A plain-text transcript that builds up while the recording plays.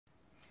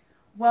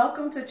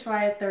Welcome to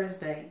Try It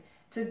Thursday.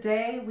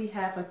 Today we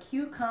have a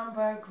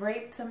cucumber,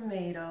 grape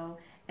tomato,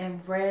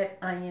 and red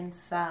onion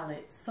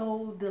salad.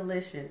 So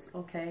delicious,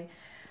 okay?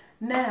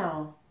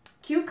 Now,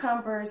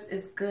 cucumbers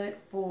is good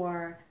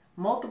for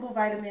multiple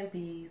vitamin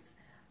B's,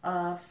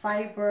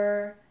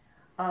 fiber,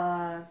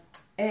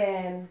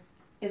 and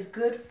it's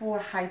good for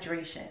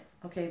hydration,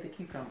 okay, the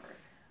cucumber.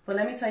 But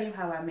let me tell you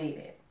how I made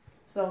it.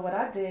 So what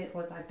I did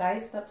was I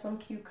diced up some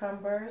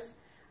cucumbers,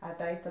 I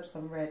diced up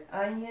some red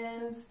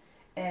onions,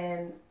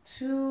 and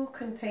 2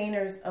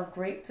 containers of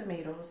grape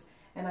tomatoes,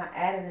 and I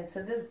added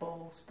into this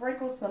bowl,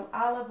 sprinkled some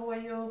olive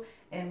oil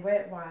and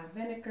red wine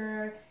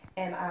vinegar,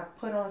 and I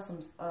put on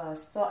some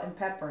salt and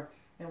pepper,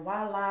 and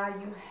voila,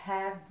 you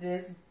have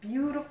this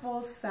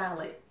beautiful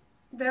salad.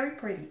 Very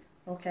pretty,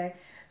 okay?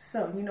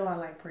 So you know I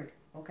like pretty,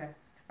 okay?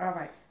 All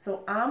right,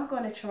 so I'm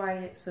going to try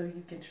it so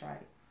you can try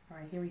it. All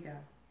right, here we go.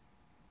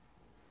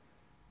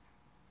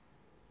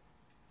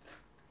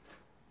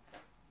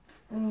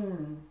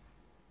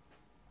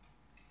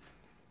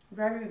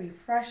 Very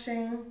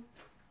refreshing,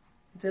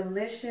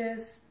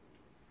 delicious,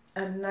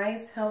 a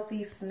nice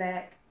healthy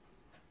snack.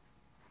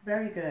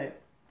 Very good.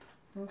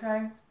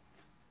 Okay?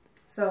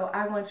 So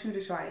I want you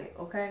to try it,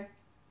 okay?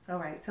 All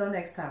right, till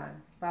next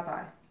time.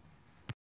 Bye-bye.